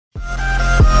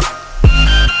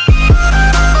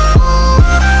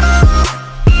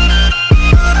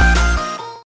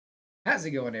How's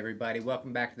it going, everybody?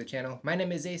 Welcome back to the channel. My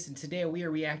name is Ace, and today we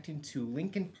are reacting to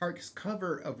Linkin Park's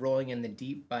cover of Rolling in the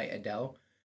Deep by Adele.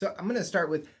 So I'm going to start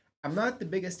with, I'm not the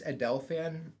biggest Adele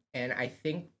fan, and I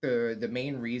think the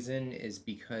main reason is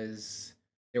because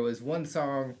there was one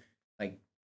song, like,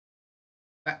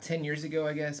 about 10 years ago,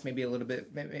 I guess, maybe a little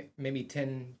bit, maybe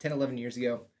 11 years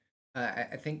ago.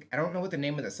 I think, I don't know what the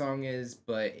name of the song is,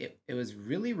 but it was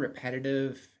really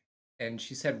repetitive, and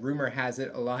she said rumor has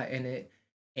it a lot in it,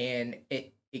 and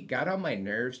it got on my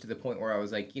nerves to the point where I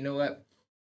was like, you know what?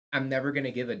 I'm never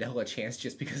gonna give Adele a chance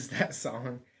just because of that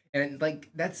song. And like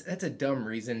that's a dumb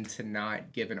reason to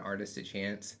not give an artist a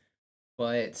chance.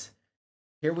 But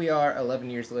here we are 11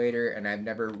 years later, and I've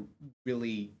never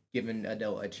really given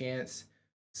Adele a chance.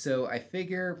 So I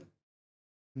figure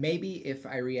maybe if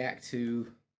I react to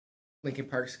Linkin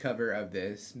Park's cover of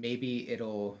this, maybe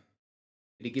it'll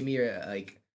give me a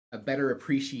better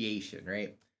appreciation,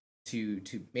 right? To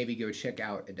maybe go check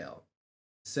out Adele.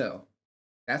 So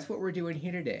that's what we're doing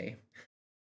here today.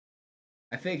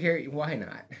 I figure why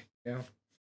not? You know.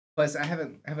 Plus, I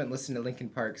haven't listened to Linkin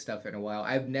Park stuff in a while.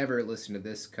 I've never listened to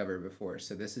this cover before,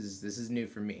 so this is new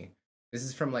for me. This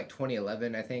is from like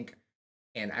 2011, I think,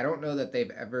 and I don't know that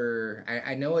they've ever.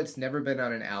 I know it's never been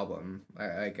on an album,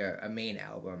 like a main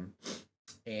album,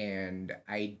 and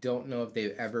I don't know if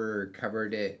they've ever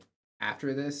covered it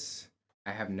after this.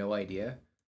 I have no idea.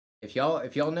 If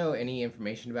y'all know any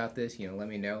information about this, let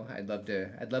me know. I'd love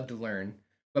to learn.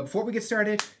 But before we get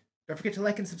started, don't forget to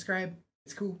like and subscribe.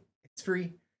 It's cool. It's free.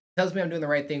 It tells me I'm doing the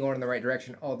right thing, going in the right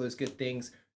direction, all those good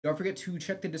things. Don't forget to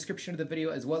check the description of the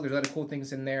video as well. There's a lot of cool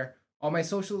things in there. All my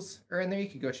socials are in there. You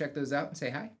can go check those out and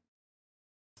say hi.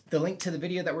 The link to the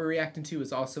video that we're reacting to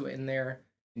is also in there,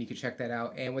 and you can check that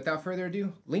out. And without further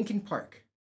ado, Linkin Park,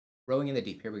 Rolling in the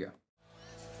Deep. Here we go.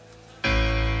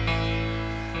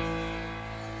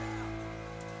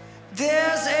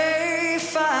 There's a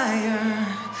fire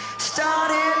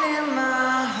starting in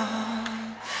my heart,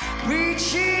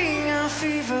 reaching a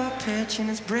fever pitch, and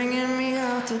it's bringing me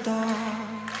out the door.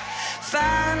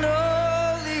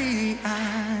 Finally,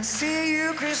 I see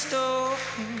you crystal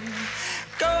clear.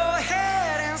 Go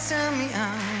ahead and send me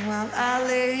out while I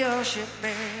lay your ship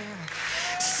bare.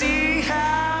 See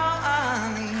how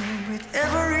I lean with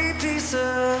every piece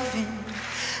of you.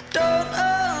 Don't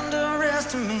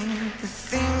underestimate the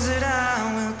things that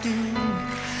I will do.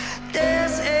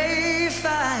 There's a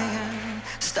fire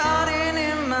starting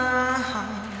in my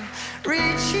heart,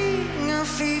 reaching a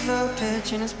fever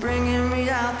pitch, and it's bringing me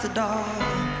out the door.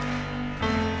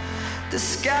 The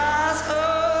skies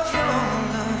of your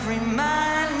love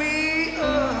remind me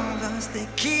of us. They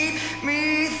keep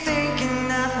me thinking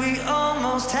that we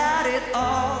almost had it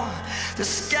all. The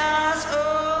skies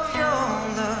of your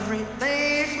love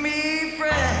leave me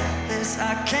breathless.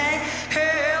 I can't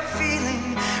help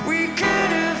feeling we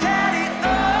could have had it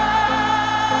all.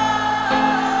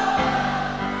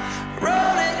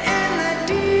 Rolling in the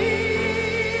deep,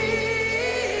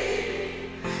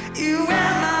 you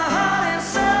had my heart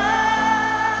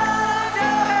inside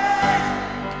your head,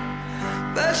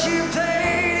 but you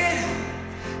played it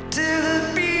to the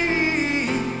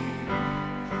beat.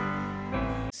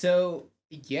 So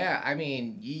yeah, I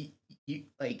mean, you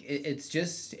like it's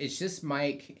just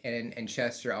Mike and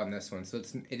Chester on this one, so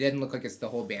it didn't look like it's the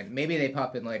whole band. Maybe they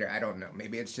pop in later. I don't know.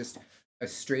 Maybe it's just a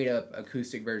straight up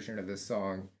acoustic version of the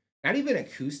song. Not even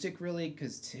acoustic really,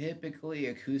 because typically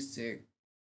acoustic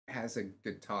has a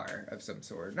guitar of some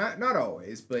sort. Not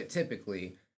always, but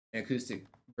typically an acoustic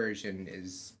version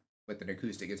is with an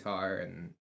acoustic guitar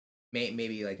and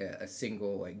maybe like a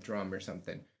single like drum or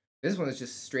something. This one is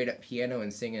just straight up piano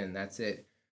and singing, and that's it.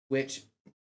 Which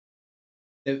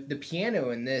the piano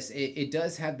in this, it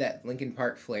does have that Linkin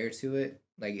Park flair to it.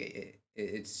 Like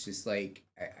it's just like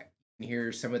I can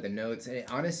hear some of the notes, and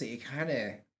honestly,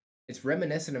 it's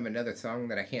reminiscent of another song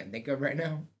that I can't think of right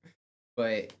now.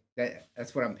 But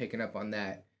that's what I'm picking up on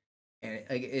that, and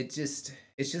like it's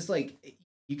just like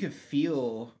you could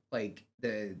feel like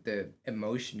the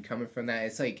emotion coming from that.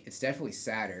 It's like it's definitely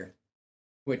sadder,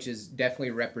 which is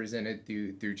definitely represented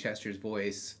through Chester's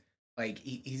voice. Like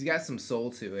he's got some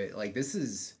soul to it. Like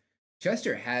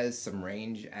Chester has some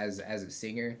range as a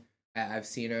singer. I've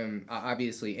seen him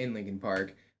obviously in Linkin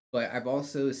Park, but I've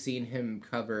also seen him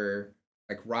cover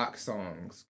like rock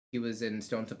songs. He was in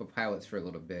Stone Temple Pilots for a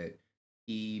little bit.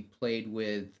 He played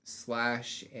with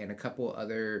Slash and a couple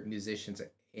other musicians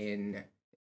in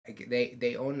like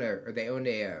they owned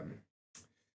a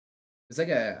it's like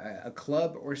a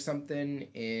club or something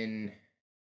in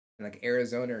like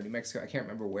Arizona or New Mexico. I can't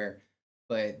remember where,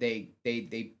 but they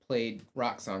played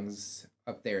rock songs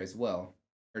up there as well.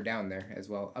 or down there as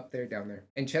well, up there, down there.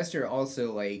 And Chester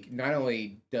also like not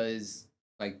only does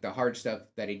like the hard stuff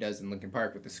that he does in Linkin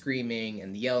Park with the screaming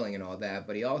and the yelling and all that,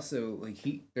 but he also like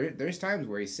there's times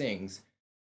where he sings,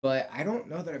 but I don't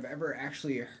know that I've ever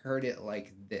actually heard it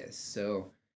like this.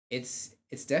 So it's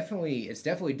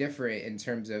definitely different in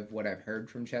terms of what I've heard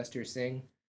from Chester sing,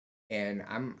 and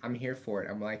I'm here for it.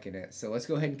 I'm liking it. So let's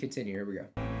go ahead and continue. Here we go.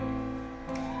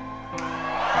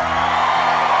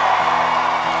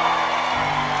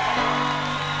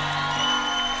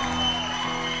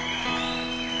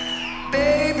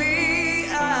 Baby,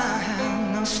 I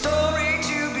have no story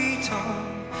to be told,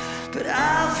 but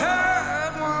I've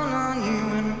heard one on you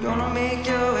and gonna make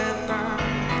your head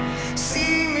burn.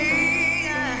 See me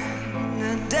in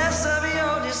the depths of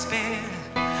your despair,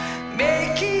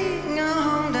 making a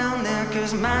home down there,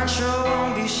 'cause mine sure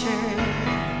won't be shared.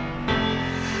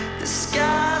 The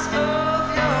skies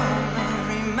of your love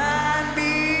remind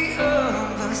me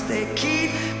of us. They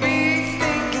keep me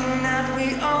thinking that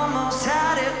we almost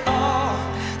had it all.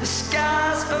 The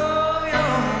skies of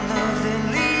your love, they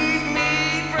leave me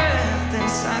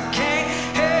breathless. I can't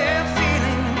help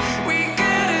feeling we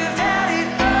could have had it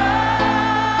all.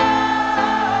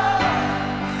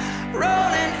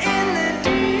 Rolling in the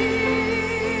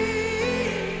deep,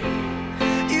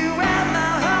 you had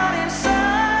my heart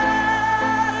inside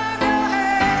of your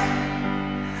hand,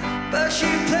 but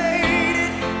you played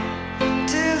it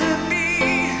to the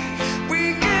beat. We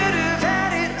could have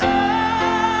had it all.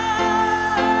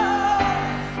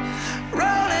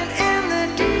 Rolling in the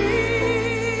deep,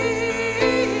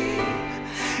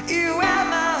 you had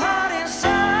my heart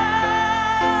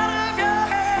inside of your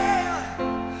hand,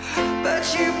 but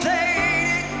you played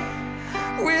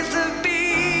it with the beating.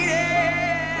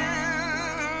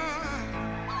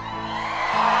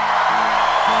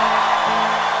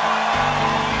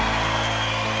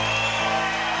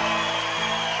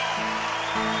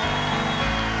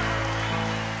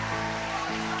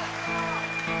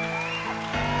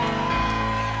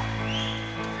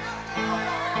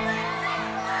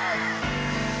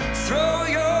 Throw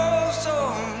your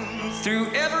soul through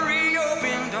every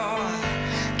open door.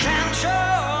 Count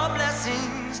your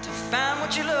blessings to find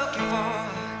what you're looking for.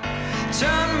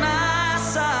 Turn my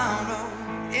sorrow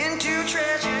into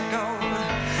treasure gold.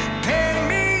 Pay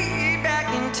me back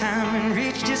in time and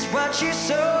reach just what you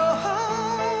sow.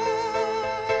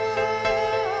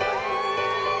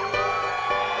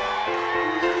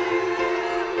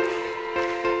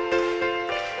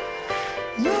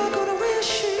 You're gonna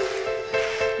wish you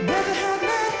never had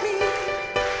met me.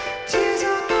 Tears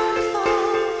are gonna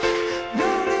fall,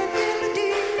 rolling in the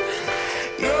deep.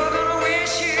 You're gonna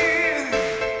wish you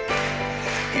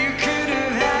could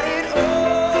have had it all.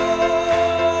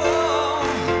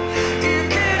 You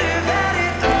could have had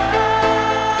it all.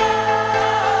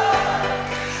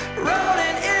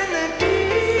 Rolling in the deep.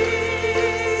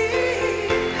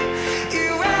 You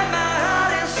had my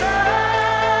heart inside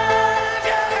of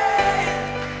your hand,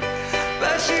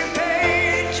 but you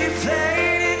played it, you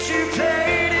played it, you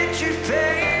played it, you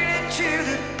played it to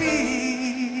the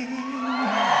beat.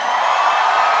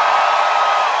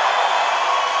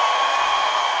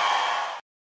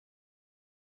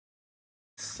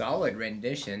 Solid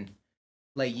rendition.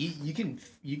 Like you can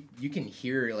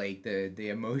hear like the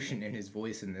emotion in his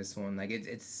voice in this one. Like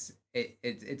it's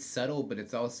subtle, but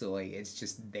it's also like it's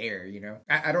just there, you know.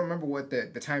 I don't remember what the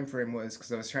time frame was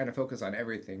because I was trying to focus on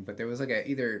everything, but there was like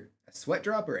either a sweat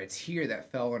drop or a tear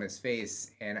that fell on his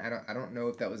face, and I don't know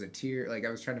if that was a tear. Like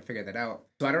I was trying to figure that out.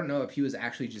 So I don't know if he was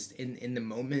actually just in the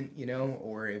moment, you know,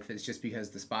 or if it's just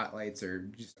because the spotlights are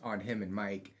just on him and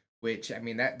Mike. Which I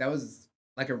mean that was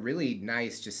like a really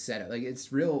nice just setup. Like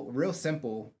it's real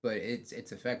simple, but it's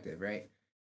effective, right?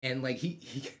 And like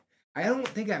he I don't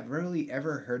think I've really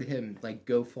ever heard him like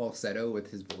go falsetto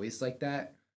with his voice like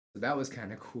that. So that was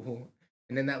kind of cool.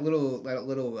 And then that little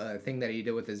thing that he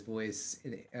did with his voice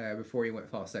before he went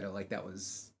falsetto, like that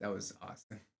was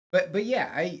awesome. But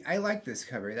yeah, I like this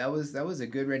cover. That was a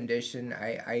good rendition.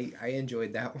 I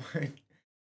enjoyed that one.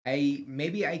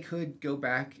 Maybe I could go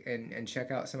back and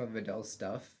check out some of Adele's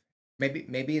stuff.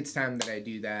 Maybe it's time that I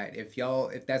do that. If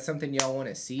that's something y'all want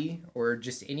to see, or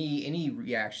just any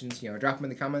reactions, you know, drop them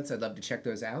in the comments. I'd love to check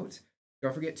those out.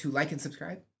 Don't forget to like and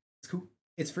subscribe. It's cool.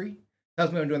 It's free.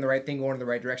 Tells me I'm doing the right thing, going in the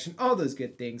right direction, all those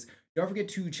good things. Don't forget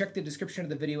to check the description of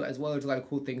the video as well. There's a lot of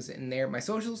cool things in there. My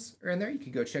socials are in there. You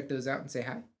can go check those out and say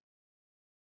hi.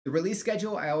 The release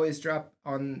schedule, I always drop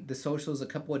on the socials a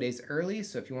couple of days early,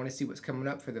 so if you want to see what's coming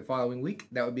up for the following week,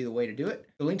 that would be the way to do it.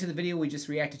 The link to the video we just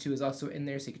reacted to is also in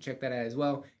there, so you can check that out as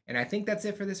well. And I think that's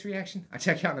it for this reaction. I'll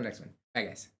check you out in the next one. Bye,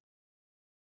 guys.